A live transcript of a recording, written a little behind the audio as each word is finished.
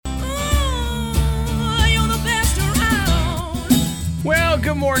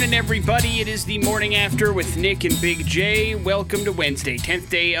morning, everybody. It is the morning after with Nick and Big J. Welcome to Wednesday, 10th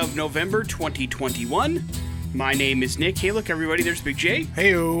day of November, 2021. My name is Nick. Hey, look, everybody, there's Big J.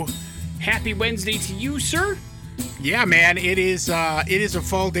 Hey-o. Happy Wednesday to you, sir. Yeah, man, it is a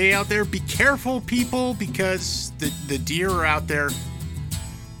fall day out there. Be careful, people, because the deer are out there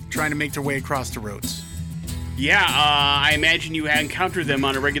trying to make their way across the roads. Yeah, I imagine you encounter them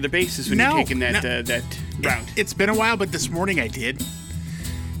on a regular basis when you're taking that route. It's been a while, but this morning I did.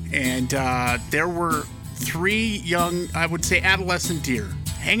 And there were 3 young, I would say adolescent deer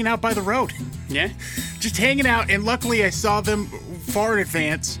hanging out by the road. Yeah? Just hanging out, and luckily I saw them far in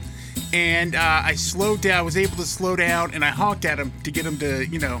advance. And I slowed down, I was able to slow down, and I honked at them to get them to,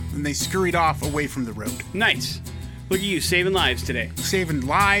 and they scurried off away from the road. Nice. Look at you, saving lives today. Saving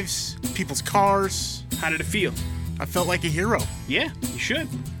lives, people's cars. How did it feel? I felt like a hero. Yeah, you should.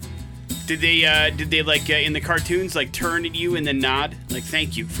 Did they like in the cartoons like turn at you and then nod like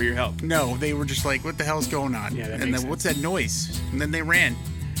thank you for your help? No, they were just like, what the hell's going on? Yeah, that and makes then what's that noise? And then they ran.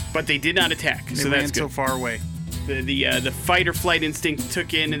 But they did not attack, They so ran that's good. so far away. The fight or flight instinct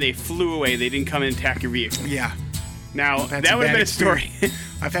took in and they flew away. They didn't come and attack your vehicle. Yeah. Now that would have been a story.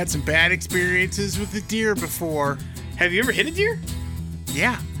 I've had some bad experiences with the deer before. Have you ever hit a deer?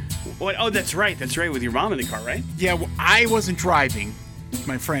 Yeah. What? Oh, that's right. That's right. With your mom in the car, right? Yeah. Well, I wasn't driving.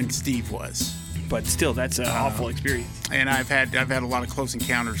 My friend Steve was. But still, that's an awful experience. And I've had a lot of close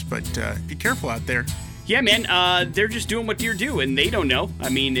encounters, but be careful out there. Yeah, man, they're just doing what deer do, and they don't know. I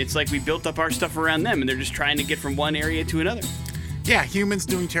mean, it's like we built up our stuff around them, and they're just trying to get from one area to another. Yeah, humans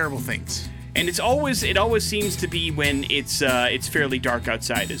doing terrible things. And it always seems to be when it's fairly dark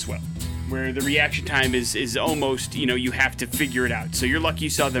outside as well, where the reaction time is almost, you have to figure it out. So you're lucky you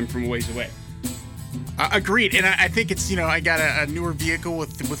saw them from a ways away. Agreed, and I think it's, I got a newer vehicle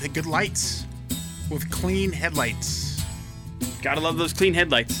with good lights, with clean headlights. Gotta love those clean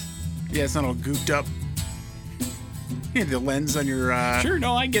headlights. Yeah, it's not all gooped up. Yeah, the lens on your... Sure,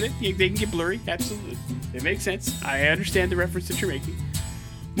 no, I get it. They can get blurry, absolutely. It makes sense. I understand the reference that you're making.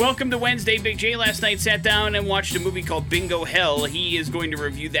 Welcome to Wednesday. Big J last night sat down and watched a movie called Bingo Hell. He is going to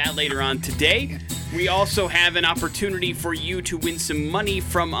review that later on today. We also have an opportunity for you to win some money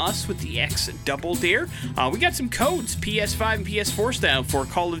from us with the X Double Dare. We got some codes, PS5 and PS4 style, for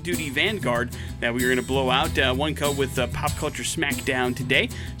Call of Duty Vanguard that we are going to blow out. One code with Pop Culture Smackdown today.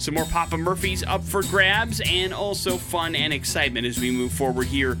 Some more Papa Murphys up for grabs, and also fun and excitement as we move forward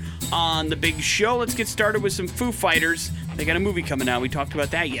here on the big show. Let's get started with some Foo Fighters. They got a movie coming out. We talked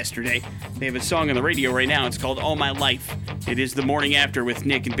about that yesterday. They have a song on the radio right now. It's called All My Life. It is the morning after with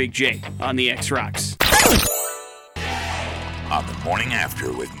Nick and Big J on the X Rocks. On the morning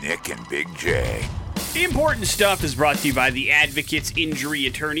after with Nick and Big J. The important stuff is brought to you by the Advocates Injury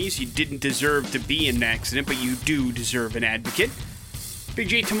Attorneys. You didn't deserve to be in an accident, but you do deserve an advocate. Big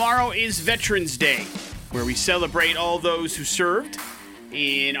J, tomorrow is Veterans Day, where we celebrate all those who served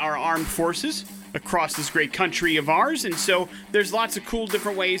in our armed forces across this great country of ours, and so there's lots of cool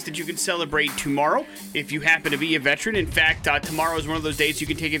different ways that you can celebrate tomorrow if you happen to be a veteran. In fact, tomorrow is one of those days you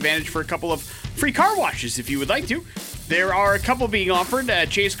can take advantage for a couple of free car washes if you would like to. There are a couple being offered.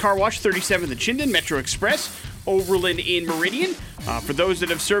 Chase Car Wash, 37th and Chinden, Metro Express, Overland in Meridian. For those that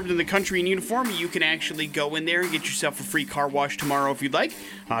have served in the country in uniform, you can actually go in there and get yourself a free car wash tomorrow if you'd like.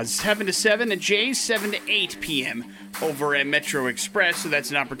 7 to 7 at Jay's, 7 to 8 p.m. over at Metro Express. So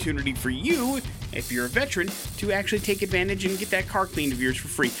that's an opportunity for you, if you're a veteran, to actually take advantage and get that car cleaned of yours for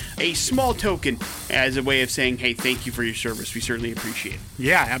free. A small token as a way of saying, hey, thank you for your service. We certainly appreciate it.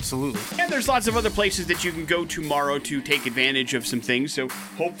 Yeah, absolutely. And there's lots of other places that you can go tomorrow to take advantage of some things. So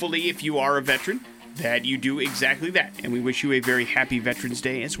hopefully, if you are a veteran, that you do exactly that. And we wish you a very happy Veterans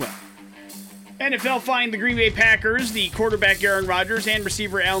Day as well. NFL fined the Green Bay Packers, the quarterback Aaron Rodgers, and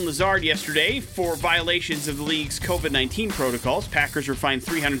receiver Allen Lazard yesterday for violations of the league's COVID-19 protocols. Packers were fined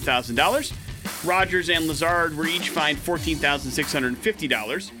 $300,000. Rodgers and Lazard were each fined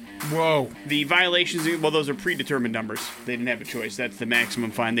 $14,650. Whoa. The violations, well, those are predetermined numbers. They didn't have a choice. That's the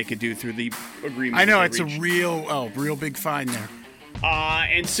maximum fine they could do through the agreement. I know, it's a real big fine there.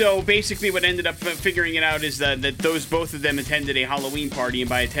 And so basically what ended up figuring it out is that both of them attended a Halloween party, and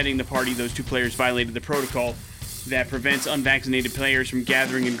by attending the party, those two players violated the protocol that prevents unvaccinated players from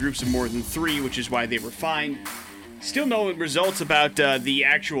gathering in groups of more than 3, which is why they were fined. Still no results about the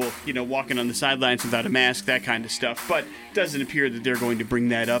actual, walking on the sidelines without a mask, that kind of stuff, but it doesn't appear that they're going to bring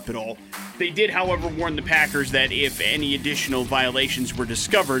that up at all. They did, however, warn the Packers that if any additional violations were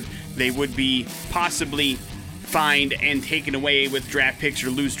discovered, they would be possibly fined and taken away with draft picks or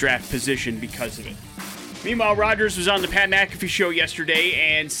lose draft position because of it. Meanwhile, Rodgers was on the Pat McAfee show yesterday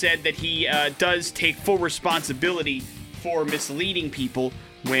and said that he does take full responsibility for misleading people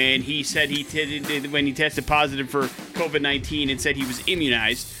when he said when he tested positive for COVID-19 and said he was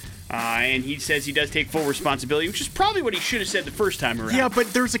immunized. And he says he does take full responsibility, which is probably what he should have said the first time around. Yeah, but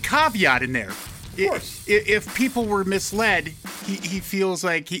there's a caveat in there. Of course. If people were misled, he feels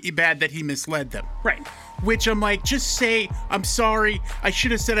like bad that he misled them. Right. Which I'm like, just say, I'm sorry, I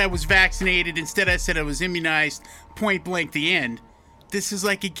should have said I was vaccinated. Instead, I said I was immunized. Point blank, the end. This is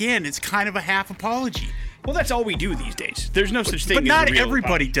like, again, it's kind of a half apology. Well, that's all we do these days. There's no such thing But as not a real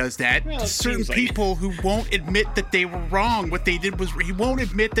everybody apology. does that. Well, it Certain seems like people who won't admit that they were wrong. What they did was, he won't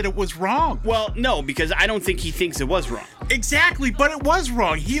admit that it was wrong. Well, no, because I don't think he thinks it was wrong. Exactly, but it was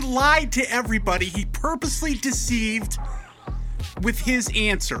wrong. He lied to everybody. He purposely deceived with his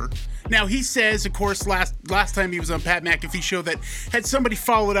answer. Now, he says, of course, last time he was on Pat McAfee show that had somebody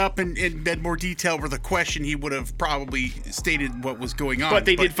followed up and had more detail with a question, he would have probably stated what was going on. But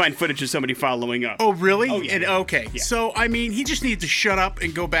they did find footage of somebody following up. Oh, really? Oh, yeah. And, okay. Yeah. So, I mean, he just needs to shut up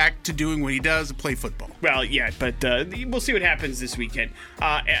and go back to doing what he does and play football. Well, yeah, but we'll see what happens this weekend.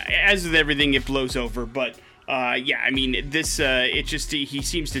 As with everything, it blows over, but... yeah, I mean, this, he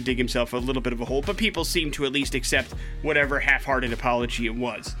seems to dig himself a little bit of a hole, but people seem to at least accept whatever half-hearted apology it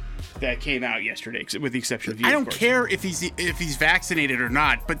was that came out yesterday, with the exception of you, I of don't course. care if he's vaccinated or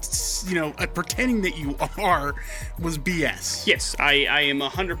not, but, pretending that you are was BS. Yes, I am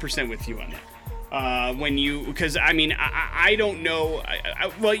 100% with you on that. Because I mean, I don't know.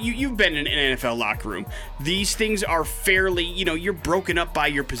 Well, you've been in an NFL locker room. These things are fairly, you're broken up by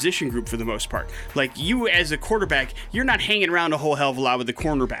your position group for the most part. Like you as a quarterback, you're not hanging around a whole hell of a lot with the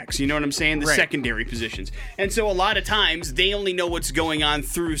cornerbacks. You know what I'm saying? The Right. secondary positions. And so a lot of times they only know what's going on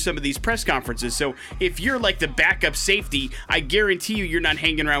through some of these press conferences. So if you're like the backup safety, I guarantee you're not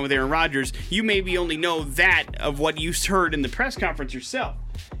hanging around with Aaron Rodgers. You maybe only know that of what you heard in the press conference yourself.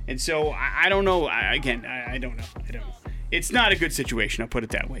 And so, I don't know. I don't know. It's not a good situation, I'll put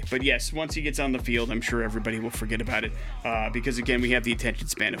it that way. But yes, once he gets on the field, I'm sure everybody will forget about it. Because, again, we have the attention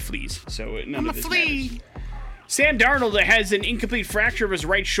span of fleas. So none of this matters. Sam Darnold has an incomplete fracture of his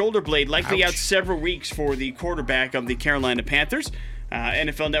right shoulder blade, likely out several weeks for the quarterback of the Carolina Panthers.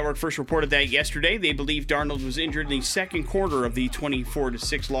 NFL Network first reported that yesterday. They believe Darnold was injured in the second quarter of the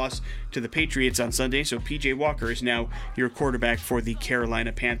 24-6 loss to the Patriots on Sunday. So P.J. Walker is now your quarterback for the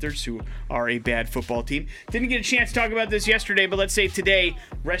Carolina Panthers, who are a bad football team. Didn't get a chance to talk about this yesterday, but let's say today,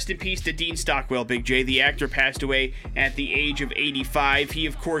 rest in peace to Dean Stockwell, Big J. The actor passed away at the age of 85. He,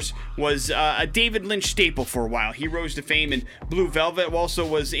 of course, was a David Lynch staple for a while. He rose to fame in Blue Velvet, also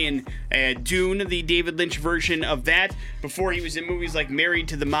was in Dune, the David Lynch version of that, before he was in movies like Married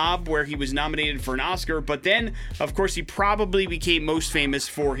to the Mob, where he was nominated for an Oscar. But then, of course, he probably became most famous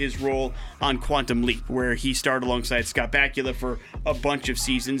for his role on Quantum Leap, where he starred alongside Scott Bakula for a bunch of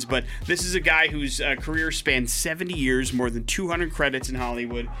seasons. But this is a guy whose career spanned 70 years, more than 200 credits in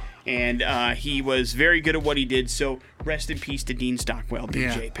Hollywood, and he was very good at what he did. So rest in peace to Dean Stockwell,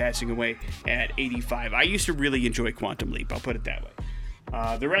 Big J, passing away at 85. I used to really enjoy Quantum Leap, I'll put it that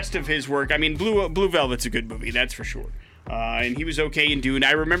way. The rest of his work, I mean, Blue Velvet's a good movie, that's for sure. And he was okay in Dune.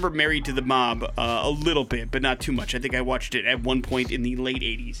 I remember Married to the Mob a little bit, but not too much. I think I watched it at one point in the late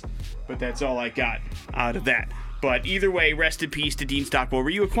 80s, but that's all I got out of that. But either way, rest in peace to Dean Stockwell. Were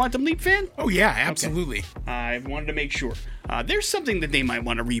you a Quantum Leap fan? Oh, yeah, absolutely. Okay. I wanted to make sure. There's something that they might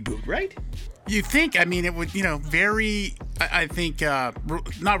want to reboot, right? You think, I mean, it would, very, I think, not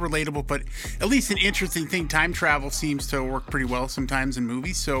relatable, but at least an interesting thing. Time travel seems to work pretty well sometimes in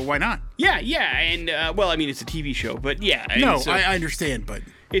movies, so why not? Yeah, and, well, I mean, it's a TV show, but yeah. No, so I understand, but...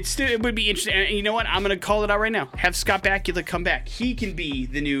 It would be interesting. And you know what? I'm going to call it out right now. Have Scott Bakula come back. He can be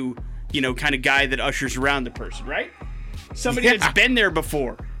the new, kind of guy that ushers around the person, right? Somebody that's been there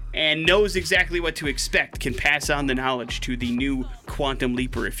before and knows exactly what to expect can pass on the knowledge to the new Quantum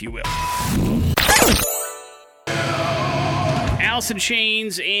Leaper, if you will. Allison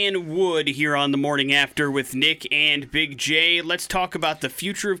Chains and Wood here on The Morning After with Nick and Big J. Let's talk about the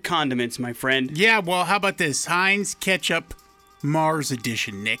future of condiments, my friend. Yeah, well, how about this? Heinz Ketchup Mars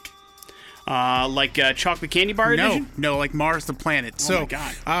Edition, Nick. Like chocolate candy bar edition? No, like Mars the planet. Oh my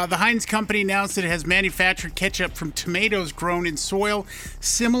God. The Heinz company announced that it has manufactured ketchup from tomatoes grown in soil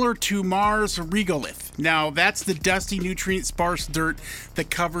similar to Mars regolith. Now, that's the dusty, nutrient-sparse dirt that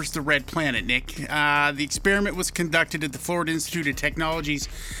covers the red planet, Nick. The experiment was conducted at the Florida Institute of Technology's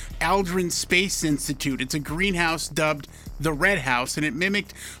Aldrin Space Institute. It's a greenhouse dubbed the Red House, and it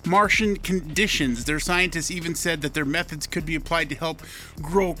mimicked Martian conditions. Their scientists even said that their methods could be applied to help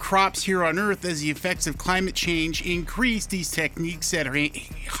grow crops here on Earth as the effects of climate change increase. These techniques, said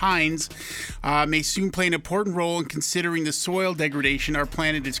Heinz, may soon play an important role in considering the soil degradation our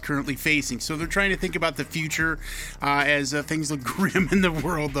planet is currently facing. So they're trying to think about the future as things look grim in the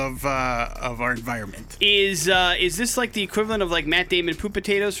world of our environment. Is this like the equivalent of like Matt Damon poop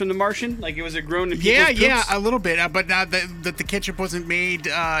potatoes from The Martian? Like it was a grown in people's poops? Yeah, a little bit, but not that the ketchup wasn't made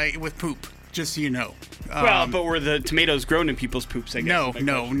with poop. Just so you know. Well, but were the tomatoes grown in people's poops? I guess.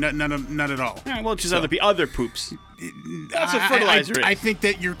 No, not at all. All right, well, just other poops. That's what fertilizer is. I think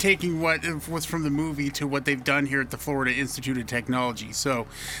that you're taking what was from the movie to what they've done here at the Florida Institute of Technology. So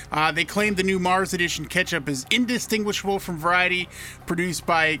they claim the new Mars Edition ketchup is indistinguishable from variety produced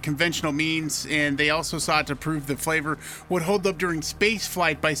by conventional means, and they also sought to prove the flavor would hold up during space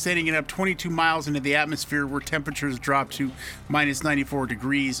flight by sending it up 22 miles into the atmosphere where temperatures drop to minus 94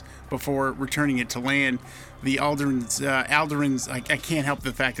 degrees before returning it to land. The Alderin's, I can't help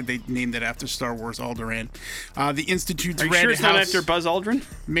the fact that they named it after Star Wars Alderaan. The Institute's Are you Red sure it's House, not after Buzz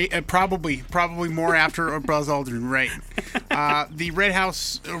Aldrin? Probably more after Buzz Aldrin, right. The Red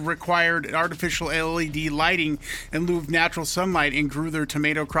House required artificial LED lighting in lieu of natural sunlight and grew their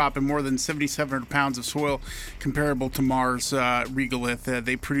tomato crop in more than 7,700 pounds of soil, comparable to Mars regolith.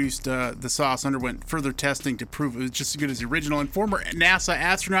 They produced the sauce, underwent further testing to prove it was just as good as the original. And former NASA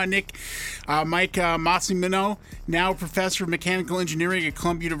astronaut Mike Massimino, now a professor of mechanical engineering at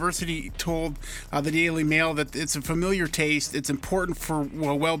Columbia University, told the Daily Mail that it's a familiar taste. It's important for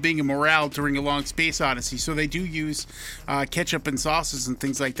well-being and morale during a long space odyssey. So they do use ketchup and sauces and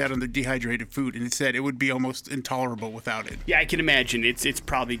things like that on their dehydrated food. And it said it would be almost intolerable without it. Yeah, I can imagine. It's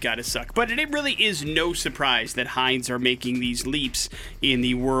probably got to suck. But it really is no surprise that Heinz are making these leaps in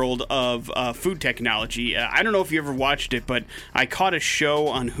the world of food technology. I don't know if you ever watched it, but I caught a show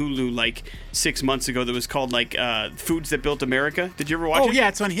on Hulu like 6 months ago that was called like Foods That Built America. Did you ever watch it? Oh yeah,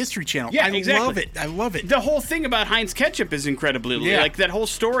 it's on History Channel. Yeah, exactly. I love it. The whole thing about Heinz ketchup is incredibly like that whole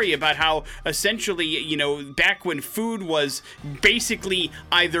story about how essentially, back when food was basically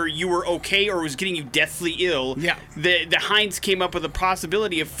either you were okay or was getting you deathly ill. Yeah. The Heinz came up with a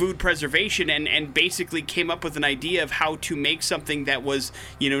possibility of food preservation and basically came up with an idea of how to make something that was,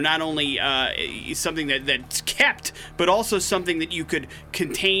 not only something that's kept, but also something that you could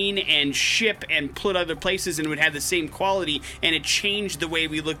contain and ship and put other places and would have the same quality, and it changed the way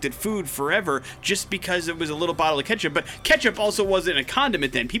we looked at food forever just because it was a little bottle of ketchup. But ketchup also wasn't a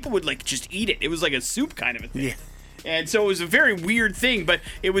condiment then. People would like just eat it. It was like a soup kind of a thing. Yeah. And so it was a very weird thing, but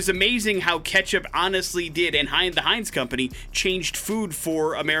it was amazing how ketchup honestly did, and the Heinz Company changed food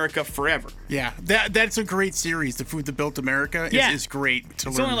for America forever. Yeah, that's a great series. The Food That Built America is great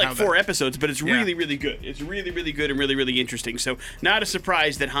to learn. It's only like 4 episodes, but it's really, really good. It's really, really good and really, really interesting. So not a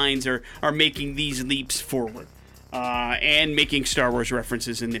surprise that Heinz are making these leaps forward. And making Star Wars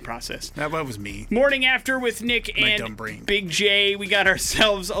references in the process. That was me. Morning After with Nick and Big J. We got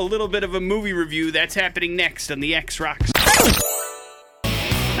ourselves a little bit of a movie review. That's happening next on the X Rocks.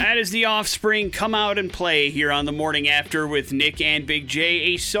 That is The Offspring, Come Out and Play, here on the Morning After with Nick and Big J.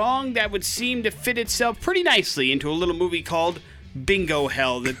 A song that would seem to fit itself pretty nicely into a little movie called Bingo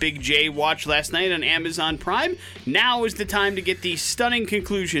Hell that Big J watched last night on Amazon Prime. Now is the time to get the stunning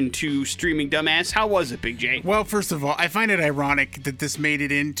conclusion to Streaming Dumbass. How was it, Big J? Well, first of all, I find it ironic that this made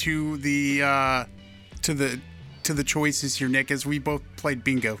it into the to the choices here, Nick, as we both played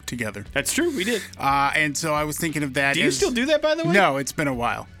bingo together. That's true, we did. And so I was thinking of that. Do you still do that, by the way? No, it's been a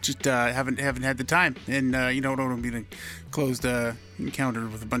while. Just haven't had the time, and don't want to be in a closed encounter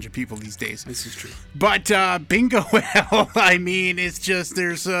with a bunch of people these days. This is true. But bingo hell, I mean, it's just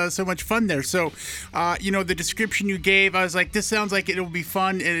there's so much fun there. So, the description you gave, I was like, this sounds like it'll be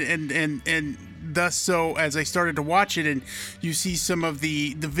fun, and thus, so as I started to watch it and you see some of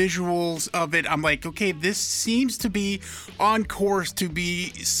the visuals of it, I'm like, okay, this seems to be on course to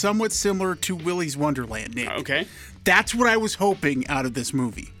be somewhat similar to Willy's Wonderland, Nick. Okay. That's what I was hoping out of this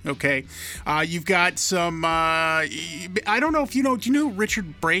movie, okay? You've got some, I don't know if do you know who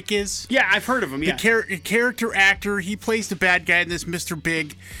Richard Brake is? Yeah, I've heard of him, yeah. The character actor, he plays the bad guy in this, Mr.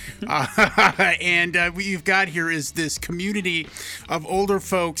 Big. And what you've got here is this community of older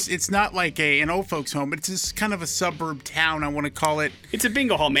folks. It's not like an old folks home, but it's this kind of a suburb town, I want to call it. It's a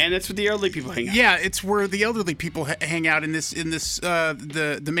bingo hall, man. That's where the elderly people hang out. Yeah, it's where the elderly people hang out in this,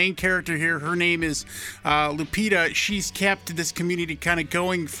 the main character here, her name is Lupita. she's kept this community kind of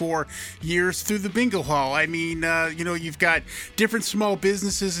going for years through the bingo hall. I mean, you've got different small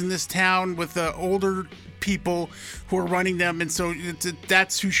businesses in this town with older people who are running them, and so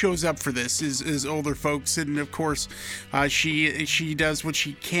that's who shows up for this is older folks. And of course she does what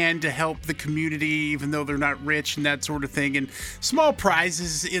she can to help the community, even though they're not rich and that sort of thing, and small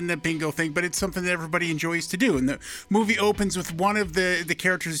prizes in the bingo thing, but it's something that everybody enjoys to do. And the movie opens with one of the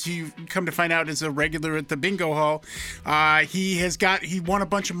characters you come to find out is a regular at the bingo hall. He won a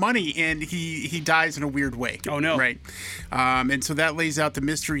bunch of money, and he dies in a weird way. Oh no. Right. And so that lays out the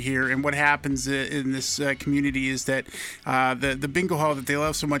mystery here. And what happens in this community is that the bingo hall that they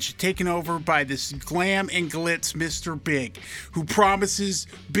love so much is taken over by this glam and glitz Mr. Big, who promises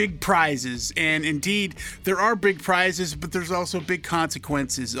big prizes. And indeed, there are big prizes, but there's also big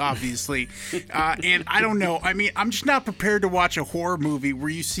consequences, obviously. And I don't know. I mean, I'm just not prepared to watch a horror movie where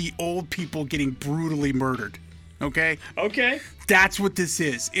you see old people getting brutally murdered. Okay? Okay. That's what this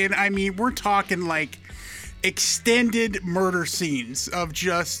is. And I mean, we're talking like extended murder scenes of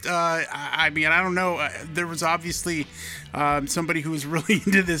just I don't know, there was obviously somebody who was really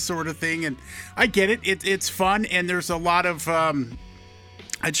into this sort of thing, and I get it. It's fun, and there's a lot of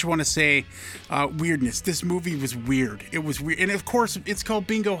I just want to say weirdness. This movie was weird. It was weird. And of course, it's called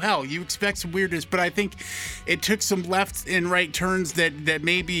Bingo Hell. You expect some weirdness, but I think it took some left and right turns that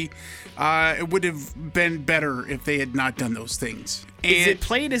maybe it would have been better if they had not done those things. And is it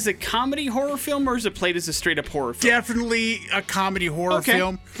played as a comedy horror film, or is it played as a straight up horror film? Definitely a comedy horror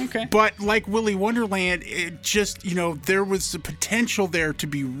film. Okay. But like Willy Wonderland, it just, there was the potential there to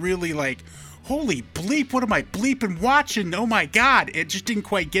be really like, holy bleep, what am I bleeping watching? Oh my God. It just didn't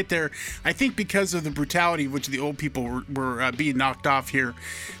quite get there. I think because of the brutality which the old people were being knocked off here.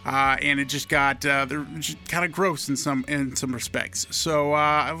 And it just got, they're just kind of gross in some respects. So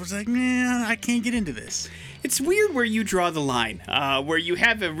I was like, man, I can't get into this. It's weird where you draw the line, where you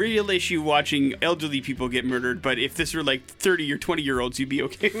have a real issue watching elderly people get murdered, but if this were like 30 or 20-year-olds, you'd be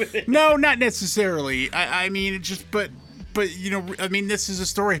okay with it. No, not necessarily. I mean, it just, but this is a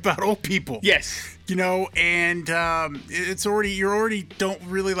story about old people. Yes. And you already don't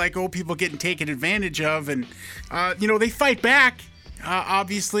really like old people getting taken advantage of, and they fight back.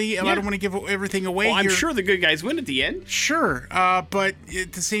 Obviously, and I don't want to give everything away here. I'm sure the good guys win at the end. Sure, but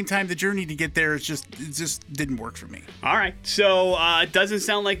at the same time, the journey to get there it just didn't work for me. All right, so it doesn't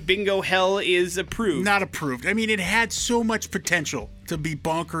sound like Bingo Hell is approved. Not approved. I mean, it had so much potential to be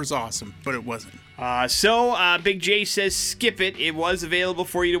bonkers awesome, but it wasn't. So Big J says skip it. It was available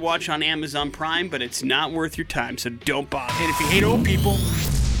for you to watch on Amazon Prime, but it's not worth your time, so don't bother. And if you hate old people,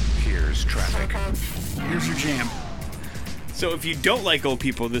 Here's traffic. here's your jam. So if you don't like old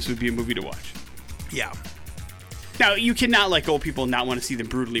people, this would be a movie to watch. Yeah. Now, you cannot like old people and not want to see them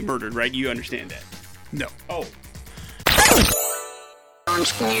brutally murdered, right? You understand that? No. Oh.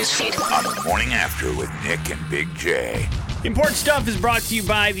 Newsfeed on the morning after with Nick and Big J. Important Stuff is brought to you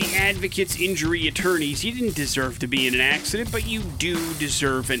by the Advocates Injury Attorneys. You didn't deserve to be in an accident, but you do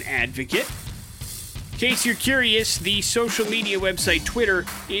deserve an advocate. In case you're curious, the social media website Twitter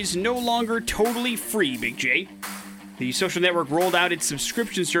is no longer totally free, Big J. The social network rolled out its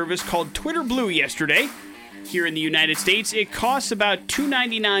subscription service called Twitter Blue yesterday. Here in the United States, it costs about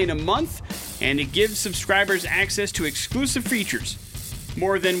 $2.99 a month, and it gives subscribers access to exclusive features.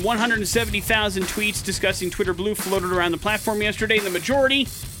 More than 170,000 tweets discussing Twitter Blue floated around the platform yesterday, the majority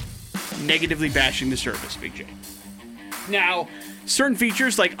negatively bashing the service, Big J. Now, certain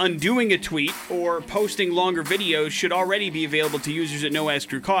features like undoing a tweet or posting longer videos should already be available to users at no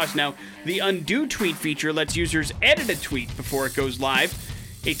extra cost. Now, the undo tweet feature lets users edit a tweet before it goes live.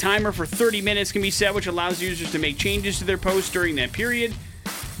 A timer for 30 minutes can be set, which allows users to make changes to their posts during that period.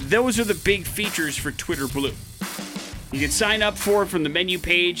 Those are the big features for Twitter Blue. You can sign up for it from the menu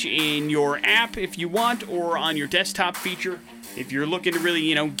page in your app if you want, or on your desktop feature. If you're looking to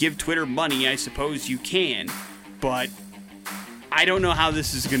really, give Twitter money, I suppose you can. But I don't know how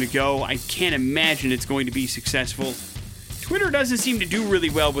this is going to go. I can't imagine it's going to be successful. Twitter doesn't seem to do really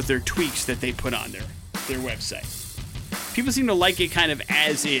well with their tweaks that they put on their website. People seem to like it kind of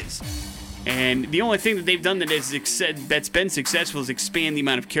as is. And the only thing that they've done that's been successful is expand the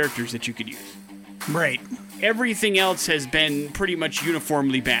amount of characters that you could use. Right. Everything else has been pretty much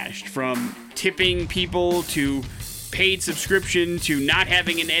uniformly bashed, from tipping people to paid subscription to not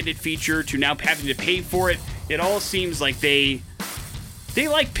having an edit feature to now having to pay for it. It all seems like they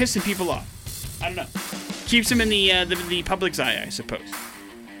like pissing people off. I don't know. Keeps them in the public's eye, I suppose.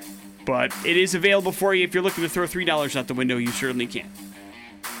 But it is available for you. If you're looking to throw $3 out the window, you certainly can.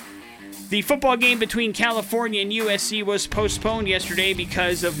 The football game between California and USC was postponed yesterday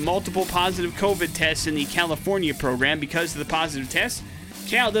because of multiple positive COVID tests in the California program. Because of the positive tests,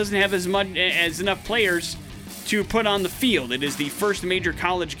 Cal doesn't have as enough players to put on the field. It is the first major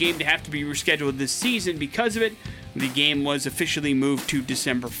college game to have to be rescheduled this season. Because of it, the game was officially moved to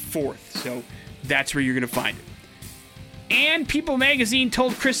December 4th. So that's where you're going to find it. And People magazine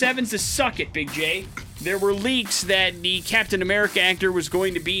told Chris Evans to suck it, Big J. There were leaks that the Captain America actor was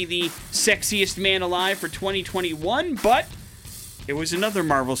going to be the sexiest man alive for 2021, but it was another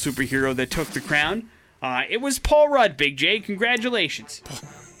Marvel superhero that took the crown. It was Paul Rudd, Big J. Congratulations.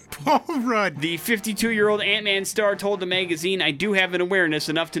 Paul Rudd. The 52-year-old Ant-Man star told the magazine, I do have an awareness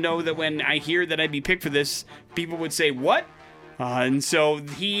enough to know that when I hear that I'd be picked for this, people would say, what? And so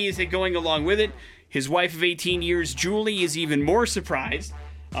he is going along with it. His wife of 18 years, Julie, is even more surprised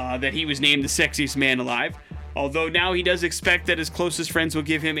that he was named the sexiest man alive. Although now he does expect that his closest friends will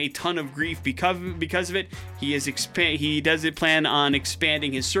give him a ton of grief because of it. He does plan on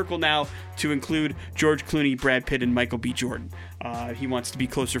expanding his circle now to include George Clooney, Brad Pitt, and Michael B. Jordan. He wants to be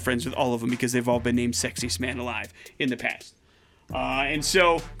closer friends with all of them because they've all been named sexiest man alive in the past. And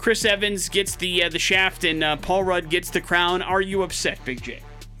so Chris Evans gets the shaft and Paul Rudd gets the crown. Are you upset, Big J?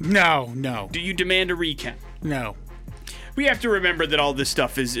 No. Do you demand a recount? No. We have to remember that all this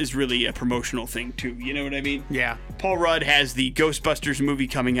stuff is really a promotional thing, too. You know what I mean? Yeah. Paul Rudd has the Ghostbusters movie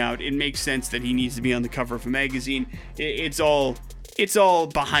coming out. It makes sense that he needs to be on the cover of a magazine. It's all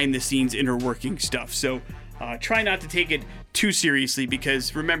behind-the-scenes inner working stuff. So try not to take it too seriously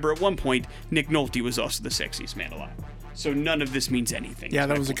because, remember, at one point, Nick Nolte was also the sexiest man alive. So none of this means anything. Yeah,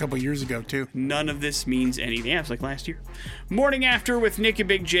 that was a couple years ago, too. None of this means anything. Yeah, it was like last year. Morning After with Nick and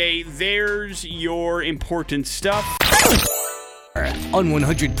Big J. There's your important stuff. On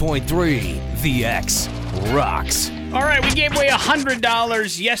 100.3, The X rocks. All right, we gave away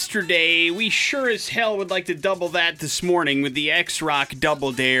 $100 yesterday. We sure as hell would like to double that this morning with the X-Rock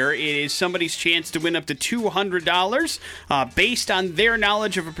Double Dare. It is somebody's chance to win up to $200 based on their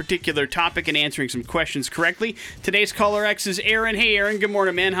knowledge of a particular topic and answering some questions correctly. Today's caller X is Aaron. Hey, Aaron. Good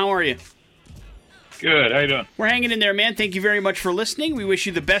morning, man. How are you? Good. How you doing? We're hanging in there, man. Thank you very much for listening. We wish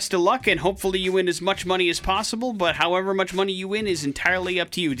you the best of luck, and hopefully you win as much money as possible, but however much money you win is entirely up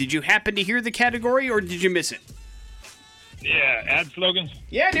to you. Did you happen to hear the category, or did you miss it? Yeah, ad slogans.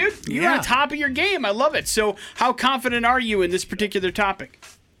 Yeah, dude. You're on top of your game. I love it. So how confident are you in this particular topic?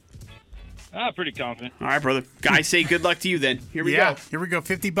 Pretty confident. All right, brother. Guys, say good luck to you then. Here we go. Here we go.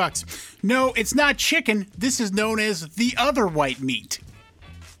 $50. No, it's not chicken. This is known as the other white meat.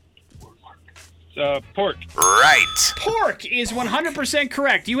 Pork. Right. Pork is 100%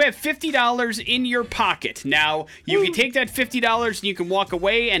 correct. You have $50 in your pocket. Now, you can take that $50 and you can walk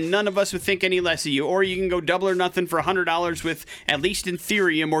away and none of us would think any less of you. Or you can go double or nothing for $100 with, at least in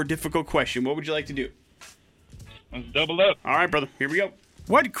theory, a more difficult question. What would you like to do? Let's double up. All right, brother. Here we go.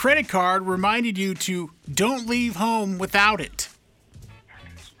 What credit card reminded you to don't leave home without it?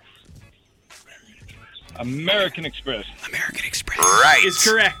 American Express. American Express. Right. Is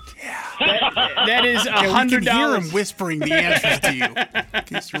correct. That is $100. We can hear him whispering the answers to you, in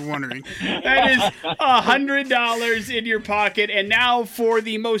case you're wondering. That is $100 in your pocket. And now for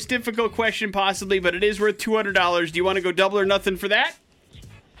the most difficult question possibly, but it is worth $200. Do you want to go double or nothing for that?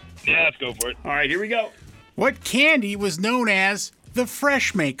 Yeah, let's go for it. All right, here we go. What candy was known as the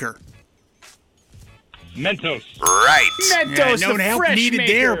Fresh Maker? Mentos. Right. Mentos, no the help Fresh needed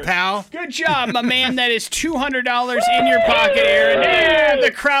Maker. there, pal. Good job, my man. That is $200 in your pocket, Aaron. Yeah,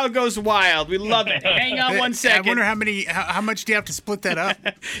 the crowd goes wild. We love it. Hang on one second. I wonder how much do you have to split that up?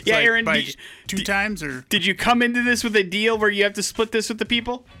 It's Yeah, Aaron, by two times or? Did you come into this with a deal where you have to split this with the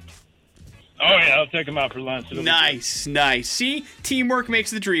people? Oh, yeah, I'll take them out for lunch. Nice. See? Teamwork makes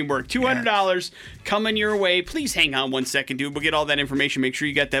the dream work. $200 coming your way. Please hang on one second, dude. We'll get all that information. Make sure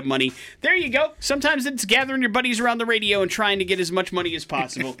you got that money. There you go. Sometimes it's gathering your buddies around the radio and trying to get as much money as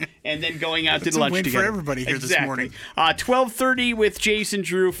possible and then going out to lunch win together. for everybody here this morning. 12:30 with Jason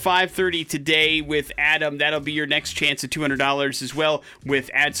Drew, 5:30 today with Adam. That'll be your next chance at $200 as well with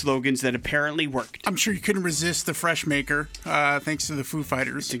ad slogans that apparently worked. I'm sure you couldn't resist the Fresh Maker, thanks to the Foo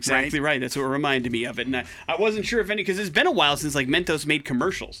Fighters. That's exactly right. That's what reminded me of it. And I wasn't sure if any, because it's been a while since like Mentos made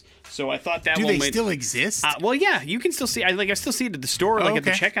commercials. So I thought that Do one they still exist? Well, yeah, you can still see. I still see it at the store, like at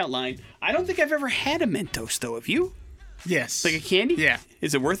the okay. checkout line. I don't think I've ever had a Mentos though. Have you? Yes. Like a candy? Yeah.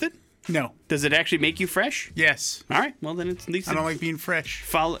 Is it worth it? No. Does it actually make you fresh? Yes. All right. Well, then it's at least I don't like being fresh.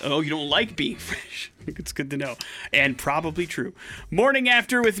 Oh, you don't like being fresh. It's good to know. And probably true. Morning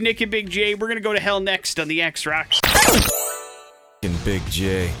After with Nick and Big J. We're going to go to hell next on the X Rocks. And Big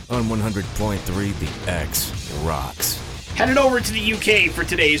J on 100.3, The X rocks. Headed over to the UK for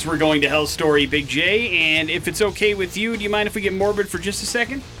today's We're Going to Hell story, Big J. And if it's okay with you, do you mind if we get morbid for just a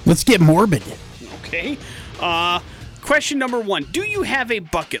second? Let's get morbid. Okay. Question number 1. Do you have a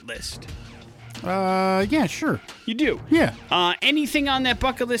bucket list? Yeah, sure. You do? Yeah. Anything on that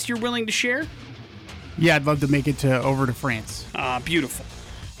bucket list you're willing to share? Yeah, I'd love to make it over to France. Beautiful.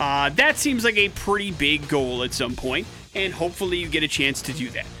 That seems like a pretty big goal at some point, and hopefully you get a chance to do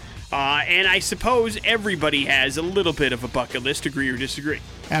that. And I suppose everybody has a little bit of a bucket list, agree or disagree.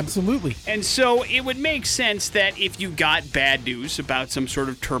 Absolutely. And so it would make sense that if you got bad news about some sort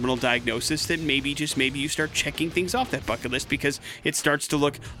of terminal diagnosis, that maybe you start checking things off that bucket list because it starts to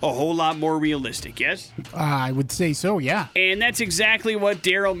look a whole lot more realistic, yes? I would say so, yeah. And that's exactly what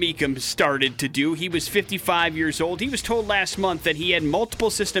Daryl Meekum started to do. He was 55 years old. He was told last month that he had multiple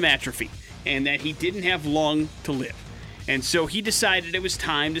system atrophy and that he didn't have long to live. And so he decided it was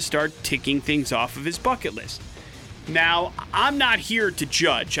time to start ticking things off of his bucket list. Now, I'm not here to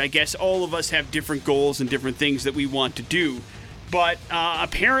judge. I guess all of us have different goals and different things that we want to do. But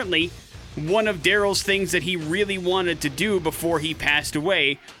apparently, one of Daryl's things that he really wanted to do before he passed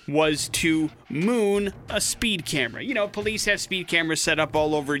away was to moon a speed camera. You know, police have speed cameras set up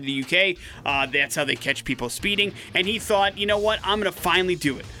all over the UK. That's how they catch people speeding. And he thought, you know what, I'm going to finally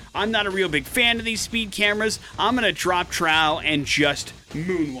do it. I'm not a real big fan of these speed cameras. I'm going to drop trowel and just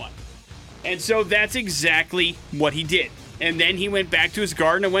moon one. And so that's exactly what he did. And then he went back to his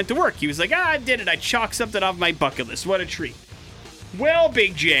garden and went to work. He was like, I did it. I chalked something off my bucket list. What a treat. Well,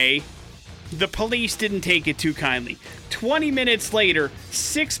 Big J, the police didn't take it too kindly. 20 minutes later,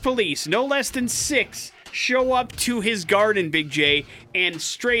 6 police, no less than 6, show up to his garden, Big J, and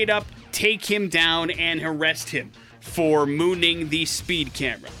straight up take him down and arrest him for mooning the speed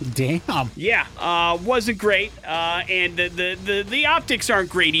camera. Damn. Yeah, wasn't great, and the optics aren't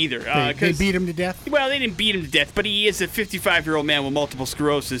great either. They beat him to death? Well, they didn't beat him to death, but he is a 55-year-old man with multiple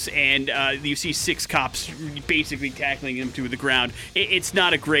sclerosis, and you see 6 cops basically tackling him to the ground. It's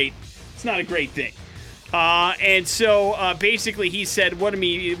not a great thing. And so basically he said, what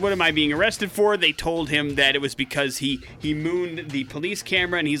am I being arrested for? They told him that it was because he mooned the police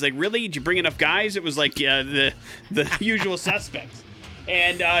camera, and he's like, really? Did you bring enough guys? It was like the usual suspects.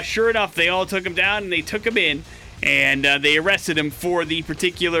 And sure enough, they all took him down, and they took him in, and they arrested him for the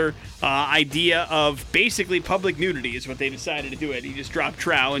particular idea of basically public nudity is what they decided to do it. He just dropped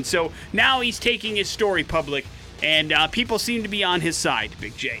trow, and so now he's taking his story public, and people seem to be on his side,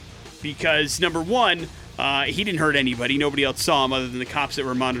 Big J. Because, number one, he didn't hurt anybody. Nobody else saw him other than the cops that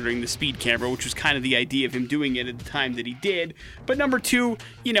were monitoring the speed camera, which was kind of the idea of him doing it at the time that he did. But number two,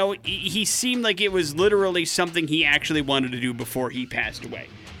 you know, he seemed like it was literally something he actually wanted to do before he passed away.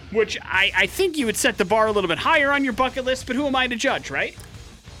 Which I think you would set the bar a little bit higher on your bucket list, but who am I to judge, right?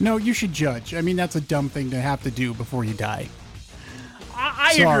 No, you should judge. I mean, that's a dumb thing to have to do before you die.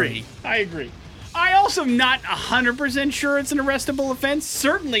 I agree. I agree. I also am not 100% sure it's an arrestable offense.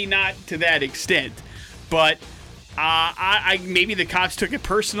 Certainly not to that extent. But I maybe the cops took it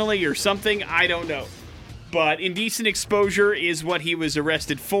personally or something. I don't know. But indecent exposure is what he was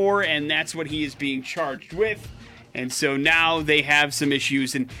arrested for, and that's what he is being charged with. And so now they have some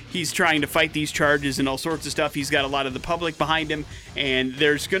issues, and he's trying to fight these charges and all sorts of stuff. He's got a lot of the public behind him, and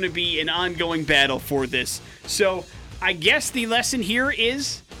there's going to be an ongoing battle for this. So I guess the lesson here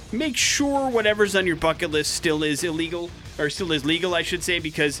is make sure whatever's on your bucket list still is illegal, or still is legal, I should say,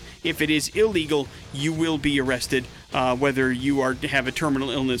 because if it is illegal, you will be arrested, whether you have a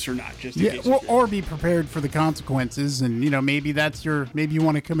terminal illness or not. Just in case. Or be prepared for the consequences, and maybe you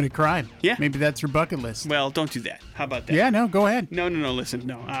want to commit a crime. Yeah, maybe that's your bucket list. Well, don't do that. How about that? Yeah, no, go ahead. No. Listen,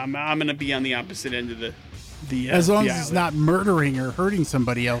 no. I'm gonna be on the opposite end of the. As long as it's not murdering or hurting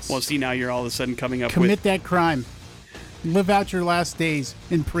somebody else. Well, see, now you're all of a sudden coming up commit that crime. Live out your last days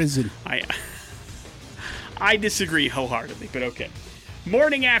in prison. I disagree wholeheartedly, but okay.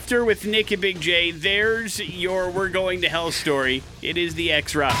 Morning After with Nick and Big J. There's your We're Going to Hell story. It is the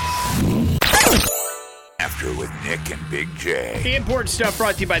X-Rock. After with Nick and Big J. The important stuff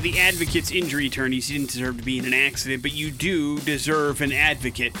brought to you by the Advocates Injury Attorneys. You didn't deserve to be in an accident, but you do deserve an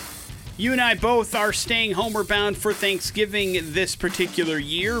advocate. You and I both are staying homeward bound for Thanksgiving this particular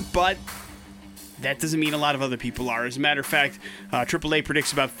year, but that doesn't mean a lot of other people are. As a matter of fact, AAA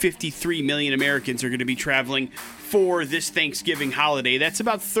predicts about 53 million Americans are going to be traveling for this Thanksgiving holiday. That's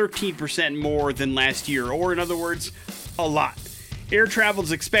about 13% more than last year, or in other words, a lot. Air travel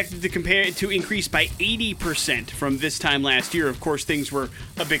is expected to increase by 80% from this time last year. Of course, things were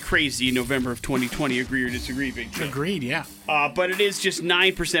a bit crazy in November of 2020. Agree or disagree, Big J? Agreed, yeah. But it is just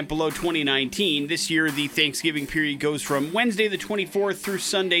 9% below 2019. This year, the Thanksgiving period goes from Wednesday the 24th through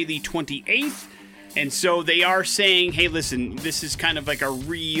Sunday the 28th. And so they are saying, hey, listen, this is kind of like a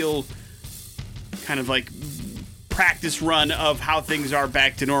real kind of like practice run of how things are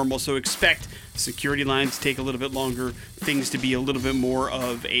back to normal. So expect security lines to take a little bit longer, things to be a little bit more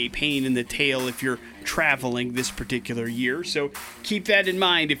of a pain in the tail if you're traveling this particular year. So keep that in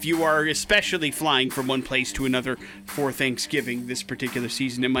mind if you are especially flying from one place to another for Thanksgiving this particular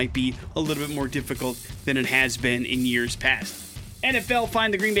season. It might be a little bit more difficult than it has been in years past. NFL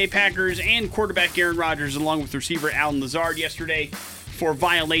fined the Green Bay Packers and quarterback Aaron Rodgers along with receiver Allen Lazard yesterday for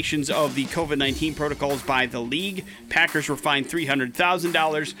violations of the COVID-19 protocols by the league. Packers were fined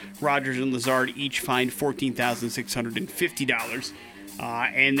 $300,000. Rodgers and Lazard each fined $14,650.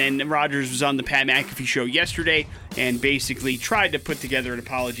 And then Rodgers was on the Pat McAfee show yesterday and basically tried to put together an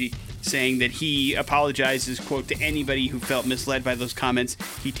apology, saying that he apologizes, quote, to anybody who felt misled by those comments.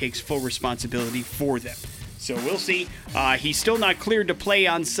 He takes full responsibility for them. So we'll see. He's still not cleared to play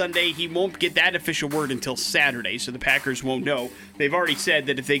on Sunday. He won't get that official word until Saturday, so the Packers won't know. They've already said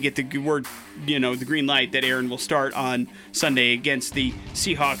that if they get the word, the green light, that Aaron will start on Sunday against the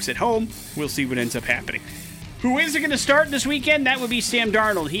Seahawks at home. We'll see what ends up happening. Who is going to start this weekend? That would be Sam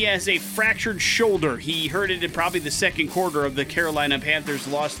Darnold. He has a fractured shoulder. He hurt it in probably the second quarter of the Carolina Panthers'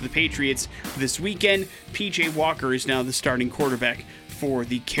 loss to the Patriots this weekend. P.J. Walker is now the starting quarterback for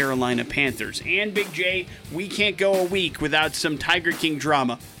the Carolina Panthers. And Big J, we can't go a week without some Tiger King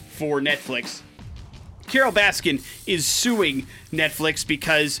drama for Netflix. Carole Baskin is suing Netflix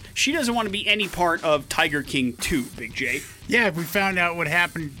because she doesn't want to be any part of Tiger King 2, Big J. Yeah, we found out what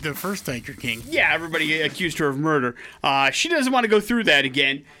happened the first Tiger King. Yeah, everybody accused her of murder. She doesn't want to go through that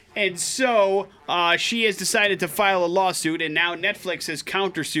again. And so she has decided to file a lawsuit, and now Netflix has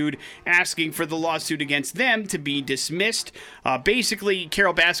countersued, asking for the lawsuit against them to be dismissed. Basically,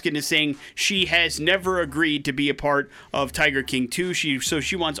 Carole Baskin is saying she has never agreed to be a part of Tiger King 2, so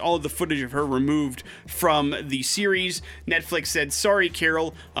she wants all of the footage of her removed from the series. Netflix said, sorry,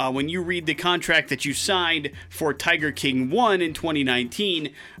 Carole, when you read the contract that you signed for Tiger King 1 in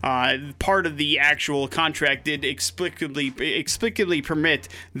 2019, part of the actual contract did explicitly permit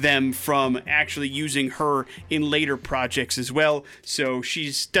them from actually using her in later projects as well. So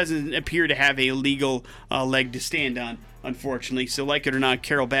she doesn't appear to have a legal leg to stand on, unfortunately. So like it or not,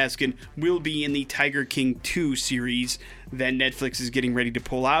 Carole Baskin will be in the Tiger King 2 series that Netflix is getting ready to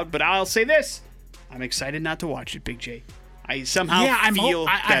pull out. But I'll say this, I'm excited not to watch it, Big J. I somehow feel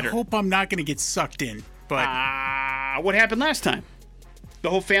better. I hope I'm not going to get sucked in. But what happened last time? The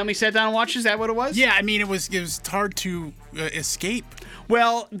whole family sat down and watched? Is that what it was? Yeah, I mean, it was hard to escape.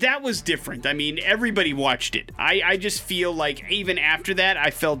 Well, that was different. I mean, everybody watched it. I just feel like even after that, I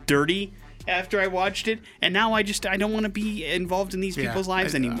felt dirty after I watched it. And now I don't want to be involved in these people's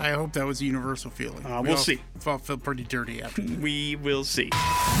lives anymore. I hope that was a universal feeling. We'll see. I felt pretty dirty after that. We will see.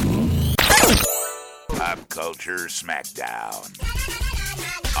 Pop Culture Smackdown.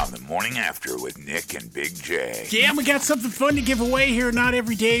 On the morning after with Nick and Big J. Yeah, we got something fun to give away here. Not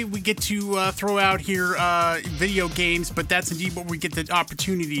every day we get to throw out here video games, but that's indeed what we get the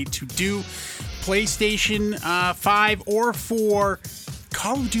opportunity to do. PlayStation 5 or 4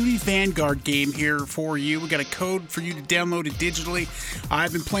 Call of Duty Vanguard game here for you. We got a code for you to download it digitally.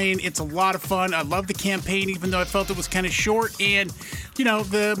 I've been playing. It's a lot of fun. I love the campaign, even though I felt it was kind of short. And,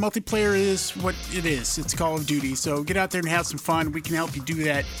 the multiplayer is what it is. It's Call of Duty. So get out there and have some fun. We can help you do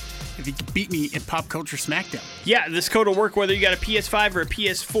that if you can beat me in Pop Culture Smackdown. Yeah, this code will work whether you got a PS5 or a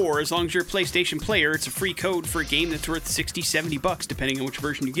PS4. As long as you're a PlayStation player, it's a free code for a game that's worth $60-$70, depending on which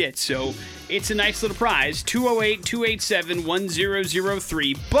version you get. So it's a nice little prize.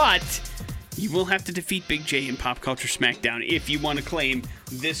 208-287-1003. But you will have to defeat Big J in Pop Culture Smackdown if you want to claim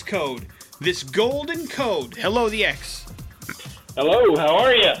this code. This golden code. Hello, the X. Hello, how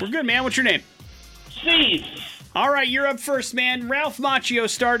are you? We're good, man. What's your name? Steve. All right, you're up first, man. Ralph Macchio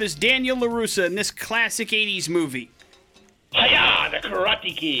starred as Daniel LaRussa in this classic 80s movie. Hiya, the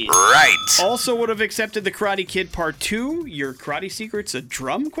Karate Kid. Right. Also would have accepted The Karate Kid Part 2. Your karate secret's a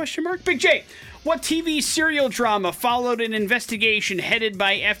drum, question mark? Big J, what TV serial drama followed an investigation headed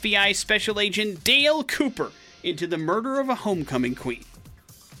by FBI Special Agent Dale Cooper into the murder of a homecoming queen?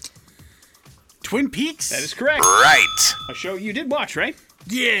 Twin Peaks? That is correct. Right. A show you did watch, right?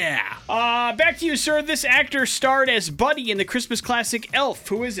 Yeah. Back to you, sir. This actor starred as Buddy in the Christmas classic Elf.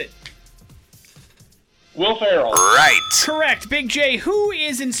 Who is it? Will Ferrell. Right. Correct. Big J, who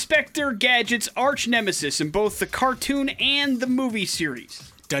is Inspector Gadget's arch nemesis in both the cartoon and the movie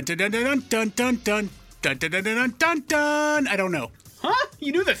series? Dun dun dun dun dun dun dun dun dun dun dun dun dun. I don't know. Huh?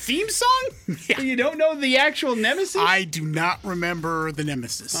 You knew the theme song? Yeah. You don't know the actual Nemesis? I do not remember the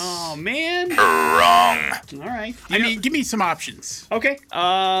Nemesis. Oh, man. Wrong. All right. I mean, give me some options. Okay.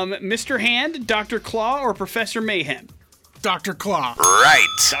 Mr. Hand, Dr. Claw, or Professor Mayhem? Dr. Claw. Right.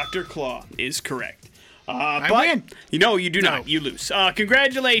 Dr. Claw is correct. I But win. you do No. not. You lose.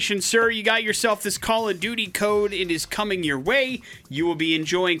 Congratulations, sir. You got yourself this Call of Duty code. It is coming your way. You will be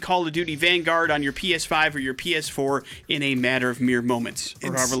enjoying Call of Duty Vanguard on your PS5 or your PS4 in a matter of mere moments,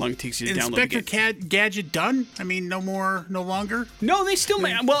 or however long it takes you to download the game. Inspector Gadget done? I mean, no longer? No, they still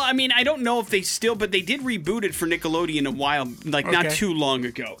may. Well, I mean, I don't know if they still, but they did reboot it for Nickelodeon a while, not Okay. too long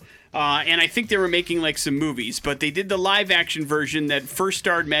ago. And I think they were making like some movies, but they did the live action version that first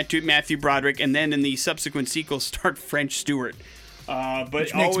starred Matthew Broderick, and then in the subsequent sequels starred French Stewart. But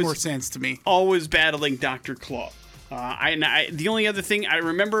Which makes more sense to me. always battling Dr. Claw. The only other thing I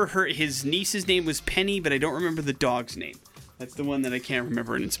remember, his niece's name was Penny, but I don't remember the dog's name. That's the one that I can't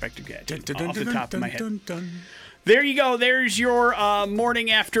remember in Inspector Gadget off the top of my head. There you go. There's your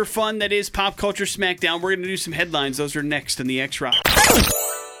morning after fun that is Pop Culture Smackdown. We're going to do some headlines. Those are next in the X-Rock.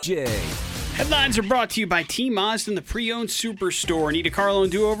 J. Headlines are brought to you by T-Mazda and the Pre-Owned Superstore. Need a car loan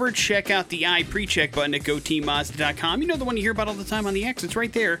do-over? Check out the iPrecheck button at GoTMazda.com. You know the one you hear about all the time on the X? It's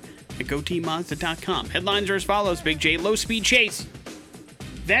right there at GoTMazda.com. Headlines are as follows. Big J, low speed chase.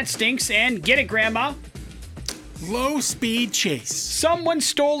 That stinks, and get it, Grandma. Low speed chase. Someone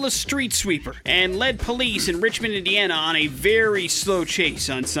stole a street sweeper and led police in Richmond, Indiana on a very slow chase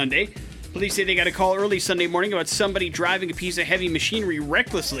on Sunday. Police say they got a call early Sunday morning about somebody driving a piece of heavy machinery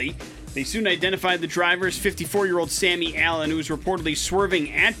recklessly. They soon identified the driver as 54-year-old Sammy Allen, who was reportedly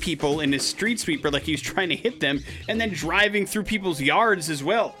swerving at people in his street sweeper like he was trying to hit them, and then driving through people's yards as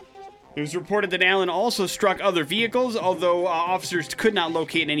well. It was reported that Allen also struck other vehicles, although officers could not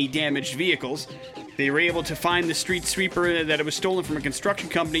locate any damaged vehicles. They were able to find the street sweeper that it was stolen from a construction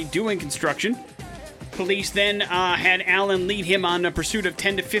company doing construction. Police then had Allen lead him on a pursuit of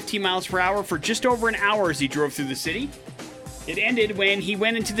 10 to 15 miles per hour for just over an hour as he drove through the city. It ended when he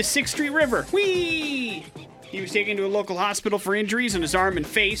went into the 6th Street River. Whee! He was taken to a local hospital for injuries on his arm and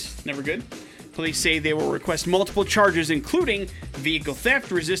face. Never good. Police say they will request multiple charges, including vehicle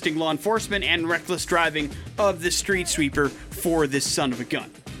theft, resisting law enforcement, and reckless driving of the street sweeper for this son of a gun.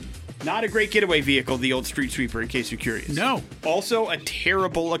 Not a great getaway vehicle, the old street sweeper, in case you're curious. No. Also, a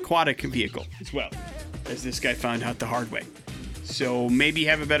terrible aquatic vehicle as well, as this guy found out the hard way. So maybe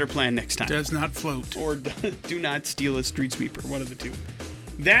have a better plan next time. Does not float. Or do not steal a street sweeper, one of the two.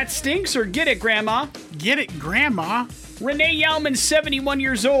 That stinks, or get it, Grandma. Get it, Grandma. Renee Yauman's 71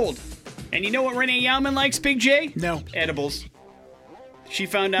 years old. And you know what Renee Yauman likes, Big J? No. Edibles. She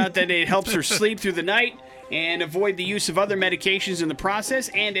found out that it helps her sleep through the night and avoid the use of other medications in the process.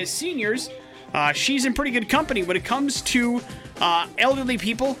 And as seniors, she's in pretty good company when it comes to elderly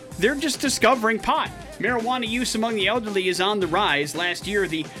people. They're just discovering pot. Marijuana use among the elderly is on the rise. Last year,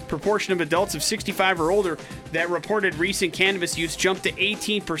 the proportion of adults of 65 or older that reported recent cannabis use jumped to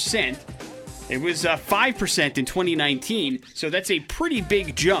 18%. It was 5% in 2019, so that's a pretty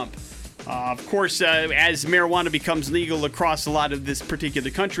big jump. Of course, as marijuana becomes legal across a lot of this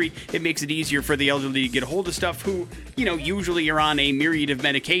particular country, it makes it easier for the elderly to get a hold of stuff who, usually are on a myriad of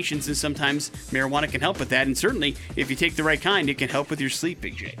medications, and sometimes marijuana can help with that. And certainly, if you take the right kind, it can help with your sleep,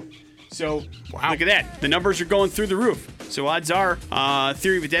 Big J. So, Look at that. The numbers are going through the roof. So odds are,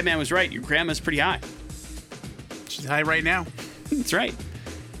 Theory of a Dead Man was right. Your grandma's pretty high. She's high right now. That's right.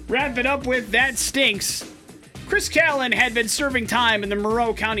 Wrap it up with That Stinks. Chris Callen had been serving time in the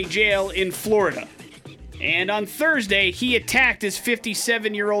Monroe County Jail in Florida. And on Thursday, he attacked his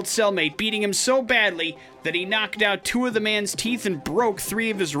 57-year-old cellmate, beating him so badly that he knocked out 2 of the man's teeth and broke 3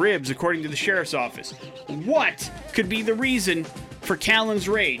 of his ribs, according to the sheriff's office. What could be the reason for Callen's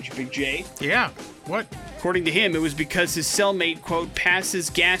rage, Big J? Yeah. What? According to him, it was because his cellmate, quote, passes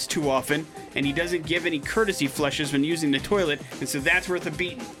gas too often, and he doesn't give any courtesy flushes when using the toilet, and so that's worth a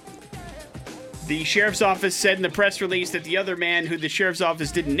beating. The sheriff's office said in the press release that the other man, who the sheriff's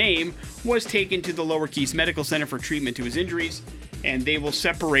office didn't name, was taken to the Lower Keys Medical Center for treatment to his injuries, and they will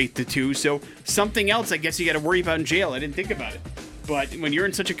separate the two. So something else I guess you got to worry about in jail. I didn't think about it. But when you're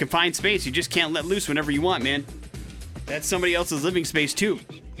in such a confined space, you just can't let loose whenever you want, man. That's somebody else's living space, too.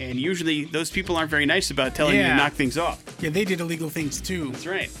 And usually those people aren't very nice about telling you to knock things off. Yeah, they did illegal things, too. That's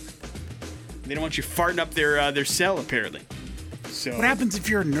right. They don't want you farting up their cell, apparently. So What happens if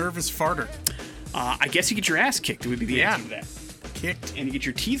you're a nervous farter? I guess you get your ass kicked would be the answer to that. Kicked, And you get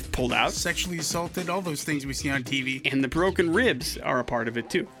your teeth pulled out. sexually assaulted, all those things we see on TV. And the broken ribs are a part of it,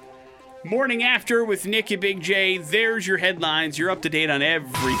 too. Morning After with Nick and Big J. There's your headlines. You're up to date on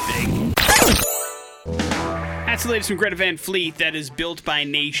everything. That's the latest from Greta Van Fleet that is built by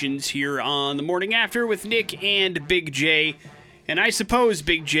nations here on the morning after with Nick and Big J. And I suppose,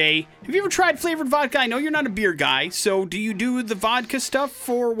 Big J, have you ever tried flavored vodka? I know you're not a beer guy, so do you do the vodka stuff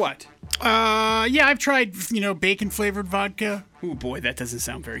or what? Yeah, I've tried, bacon flavored vodka. Oh boy, that doesn't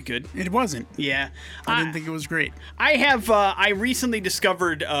sound very good. It wasn't. Yeah. I didn't think it was great. I recently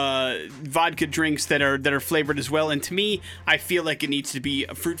discovered vodka drinks that are flavored as well, and to me, I feel like it needs to be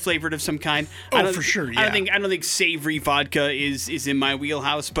fruit flavored of some kind. For sure, yeah. I don't think savory vodka is in my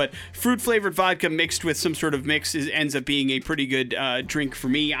wheelhouse, but fruit flavored vodka mixed with some sort of mix ends up being a pretty good drink for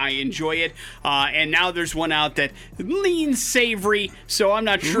me. I enjoy it, and now there's one out that leans savory, so I'm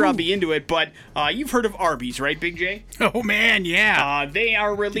not sure I'll be into it. But you've heard of Arby's, right, Big J? Oh man, yeah. They are Give me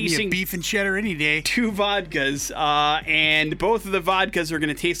a releasing beef and cheddar any day. 2 vodkas, and both of the vodkas are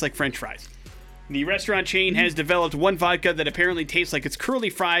going to taste like French fries. The restaurant chain has developed one vodka that apparently tastes like its curly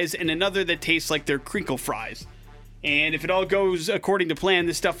fries and another that tastes like their crinkle fries. And if it all goes according to plan,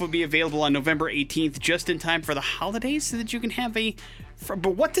 this stuff will be available on November 18th, just in time for the holidays, so that you can have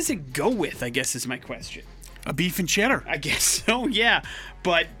But what does it go with, I guess, is my question. A beef and cheddar. I guess so, yeah.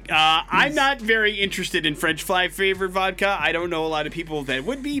 But I'm not very interested in French fry flavored vodka. I don't know a lot of people that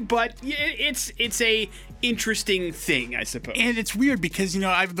would be, but it's a interesting thing, I suppose. And it's weird because,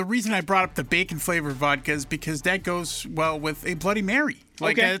 the reason I brought up the bacon flavored vodka is because that goes well with a Bloody Mary.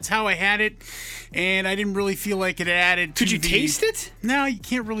 That's how I had it, and I didn't really feel like it added to Could you taste it? No, you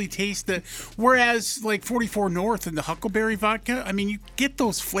can't really taste it. Whereas, 44 North and the Huckleberry vodka, you get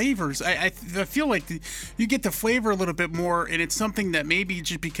those flavors. I feel like you get the flavor a little bit more, and it's something that maybe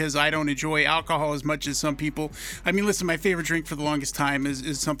just because I don't enjoy alcohol as much as some people. Listen, my favorite drink for the longest time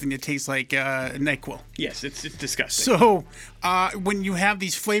is something that tastes like NyQuil. Yes, it's disgusting. So, when you have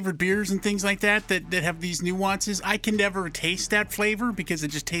these flavored beers and things like that have these nuances, I can never taste that flavor because it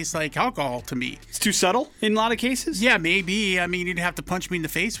just tastes like alcohol to me. It's too subtle in a lot of cases? Yeah, maybe. You'd have to punch me in the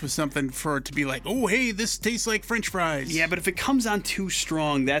face with something for it to be like, oh, hey, this tastes like French fries. Yeah, but if it comes on too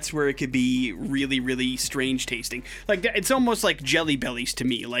strong, that's where it could be really, really strange tasting. It's almost like Jelly Bellies to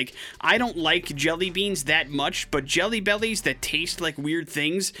me. I don't like jelly beans that much, but Jelly Bellies that taste like weird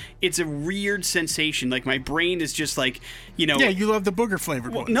things, it's a weird sensation. My brain is just Yeah, you love the booger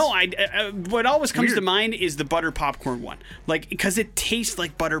flavored ones. No, what always comes to mind is the butter popcorn one. Because it tastes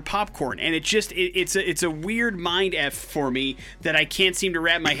like butter popcorn, and it's a weird mind F for me that I can't seem to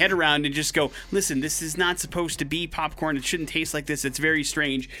wrap my head around and just go, listen, this is not supposed to be popcorn. It shouldn't taste like this. It's very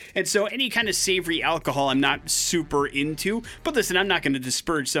strange. And so any kind of savory alcohol I'm not super into. But listen, I'm not going to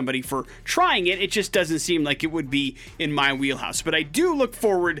disparage somebody for trying it. It just doesn't seem like it would be in my wheelhouse. But I do look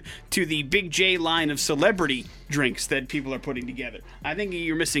forward to the Big J line of celebrity drinks that people are putting together. I think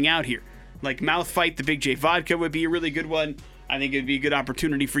you're missing out here. Mouth Fight, the Big J vodka would be a really good one. I think it would be a good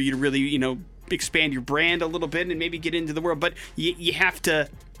opportunity for you to really, expand your brand a little bit and maybe get into the world. But you have to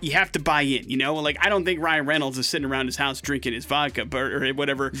buy in, I don't think Ryan Reynolds is sitting around his house drinking his vodka or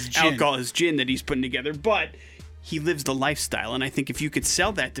whatever his gin that he's putting together. But he lives the lifestyle, and I think if you could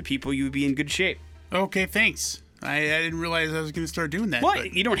sell that to people, you would be in good shape. Okay, thanks. I didn't realize I was going to start doing that. Well,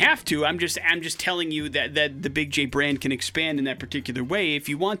 you don't have to. I'm just telling you that the Big J brand can expand in that particular way if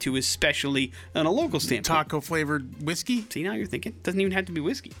you want to, especially on a local standpoint. Taco flavored whiskey? See, now you're thinking. It doesn't even have to be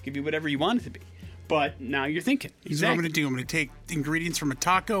whiskey. It could be whatever you want it to be. But now you're thinking. Exactly. What I'm going to do. I'm going to take ingredients from a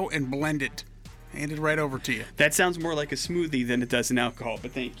taco and blend it. Hand it right over to you. That sounds more like a smoothie than it does an alcohol,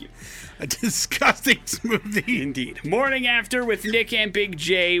 but thank you. A disgusting smoothie. Indeed. Morning After with Nick and Big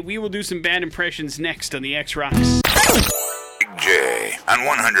J. We will do some bad impressions next on the X Rocks. Big J on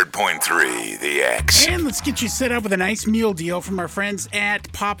 100.3 The X. And let's get you set up with a nice meal deal from our friends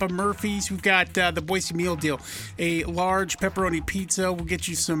at Papa Murphy's. We've got the Boise meal deal. A large pepperoni pizza. We'll get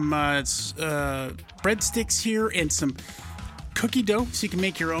you some breadsticks here and some cookie dough so you can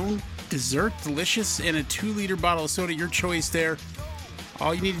make your own dessert. Delicious. And a 2-liter bottle of soda. Your choice there.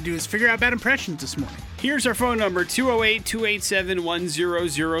 All you need to do is figure out bad impressions this morning. Here's our phone number,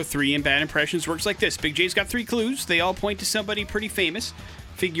 208-287-1003. And bad impressions works like this. Big J's got 3 clues. They all point to somebody pretty famous.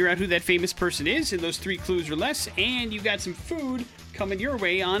 Figure out who that famous person is in those 3 clues or less. And you've got some food coming your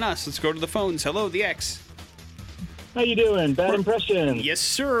way on us. Let's go to the phones. Hello, the X. How you doing? Bad impression. Yes,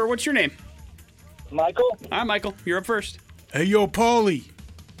 sir. What's your name? Michael? Hi, Michael. You're up first. Hey, yo, Paulie.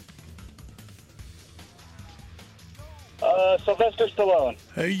 Sylvester Stallone.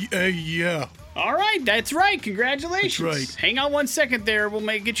 Hey, yeah. All right, that's right. Congratulations. That's right. Hang on 1 second there. We'll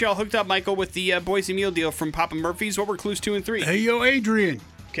get you all hooked up, Michael, with the Boise meal deal from Papa Murphy's. What were clues 2 and 3? Hey, yo, Adrian.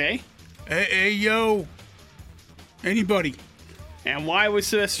 Okay. Hey, yo. Anybody. And why was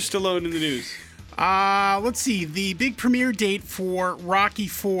Sylvester Stallone in the news? Let's see. The big premiere date for Rocky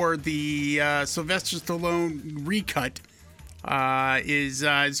IV, the Sylvester Stallone recut,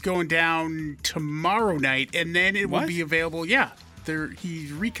 is going down tomorrow night, and then it will be available. Yeah,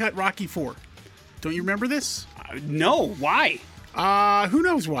 he recut Rocky IV. Don't you remember this? No. Why? Who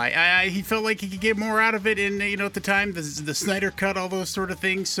knows why? He felt like he could get more out of it in, at the time, the Snyder Cut, all those sort of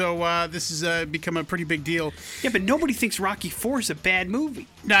things. So this has become a pretty big deal. Yeah, but nobody thinks Rocky IV is a bad movie.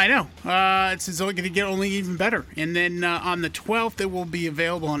 No, I know. It's only going to get even better. And then on the 12th, it will be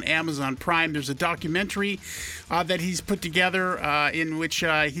available on Amazon Prime. There's a documentary that he's put together in which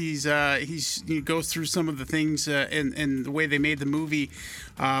he goes through some of the things and the way they made the movie.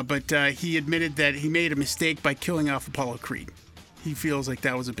 But he admitted that he made a mistake by killing off Apollo Creed. He feels like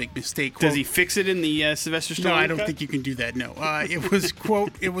that was a big mistake. Does he fix it in the Sylvester Stallone? No, I don't think you can do that. No, it was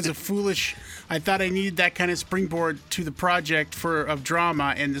it was a foolish. I thought I needed that kind of springboard to the project of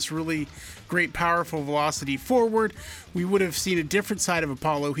drama and this really great, powerful velocity forward. We would have seen a different side of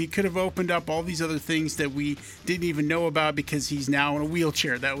Apollo. He could have opened up all these other things that we didn't even know about because he's now in a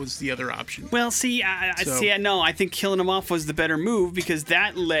wheelchair. That was the other option. Well, I think killing him off was the better move because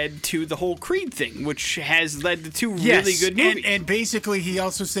that led to the whole Creed thing, which has led to two really good movies. And basically, he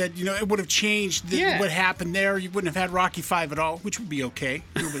also said, it would have changed what happened there. You wouldn't have had Rocky V at all, which would be okay.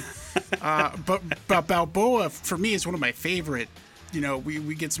 But Balboa, for me, is one of my favorite.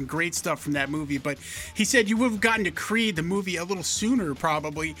 We get some great stuff from that movie, but he said you would have gotten to Creed, the movie, a little sooner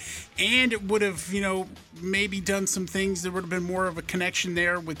probably, and it would have, maybe done some things. There would have been more of a connection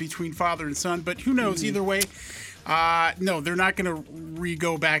there between father and son, but who knows? Either way, no, they're not going to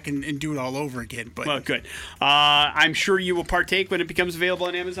go back and do it all over again. But well, good. I'm sure you will partake when it becomes available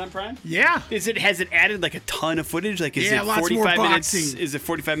on Amazon Prime. Yeah. Has it added like a ton of footage? Like, is it 45 minutes? Is it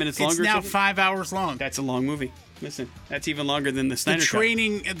 45 minutes longer? It's now 5 hours long. That's a long movie. Listen, that's even longer than the Snyder Cut.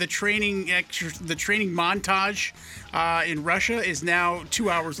 The training montage in Russia is now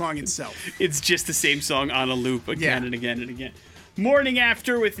 2 hours long itself. It's just the same song on a loop again and again and again. Morning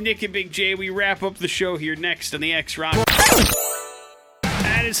After with Nick and Big J. We wrap up the show here next on the X-Rock.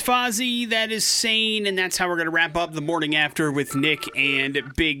 That is Fozzy, that is Sane, and that's how we're going to wrap up the Morning After with Nick and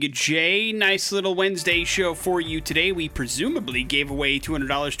Big J. Nice little Wednesday show for you today. We presumably gave away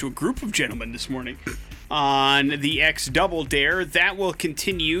 $200 to a group of gentlemen this morning on the X Double Dare. That will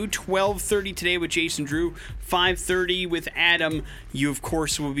continue 12:30 today with Jason Drew, 5:30 with Adam. You, of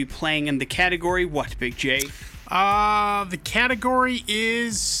course, will be playing in the category what, Big J? The category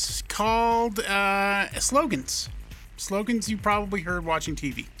is called slogans. Slogans you probably heard watching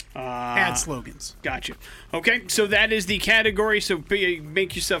TV. Ad slogans. Gotcha. Okay, so that is the category. So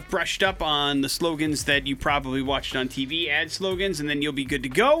make yourself brushed up on the slogans that you probably watched on TV, ad slogans, and then you'll be good to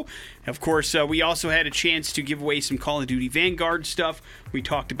go. Of course, we also had a chance to give away some Call of Duty Vanguard stuff. We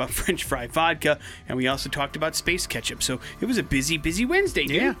talked about French fry vodka, and we also talked about space ketchup. So it was a busy, busy Wednesday,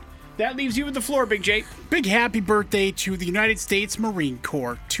 dude. Yeah. That leaves you with the floor, Big J. Big happy birthday to the United States Marine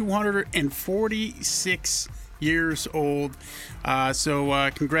Corps. 246 years old. So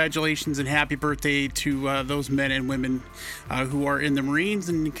congratulations and happy birthday to those men and women who are in the Marines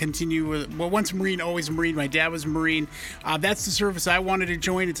and continue. Once a Marine, always a Marine. My dad was a Marine. That's the service I wanted to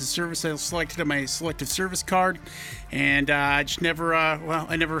join. It's a service I selected on my selective service card. And I just never,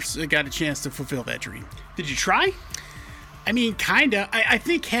 I never got a chance to fulfill that dream. Did you try? I mean, kind of. I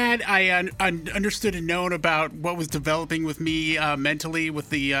think had I understood and known about what was developing with me mentally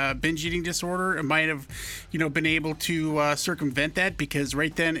with the binge eating disorder, I might have, been able to circumvent that because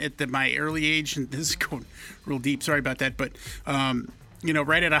right then at my early age, and this is going real deep, sorry about that, but,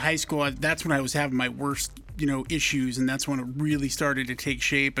 right out of high school, that's when I was having my worst issues, and that's when it really started to take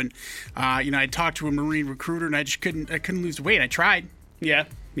shape. And, I talked to a Marine recruiter, and I couldn't lose weight. I tried. Yeah.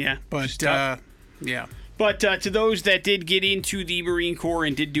 But, yeah. But to those that did get into the Marine Corps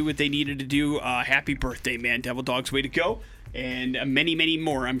and did do what they needed to do, happy birthday, man. Devil Dog's way to go. And many, many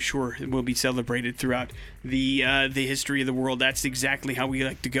more, I'm sure, will be celebrated throughout the history of the world. That's exactly how we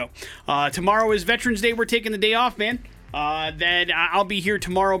like to go. Tomorrow is Veterans Day. We're taking the day off, man. Then I'll be here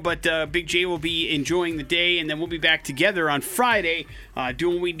tomorrow, but Big J will be enjoying the day, and then we'll be back together on Friday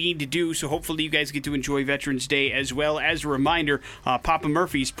doing what we need to do, so hopefully you guys get to enjoy Veterans Day as well. As a reminder, Papa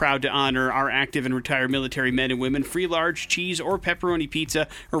Murphy's proud to honor our active and retired military men and women. Free large cheese or pepperoni pizza,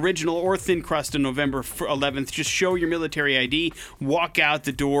 original or thin crust on November 11th. Just show your military ID, walk out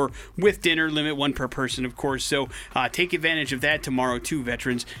the door with dinner, limit one per person, of course, so take advantage of that tomorrow too,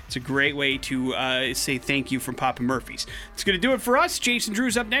 veterans. It's a great way to say thank you from Papa Murphy's. It's going to do it for us. Jason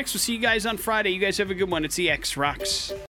Drew's up next. We'll see you guys on Friday. You guys have a good one. It's the X Rocks.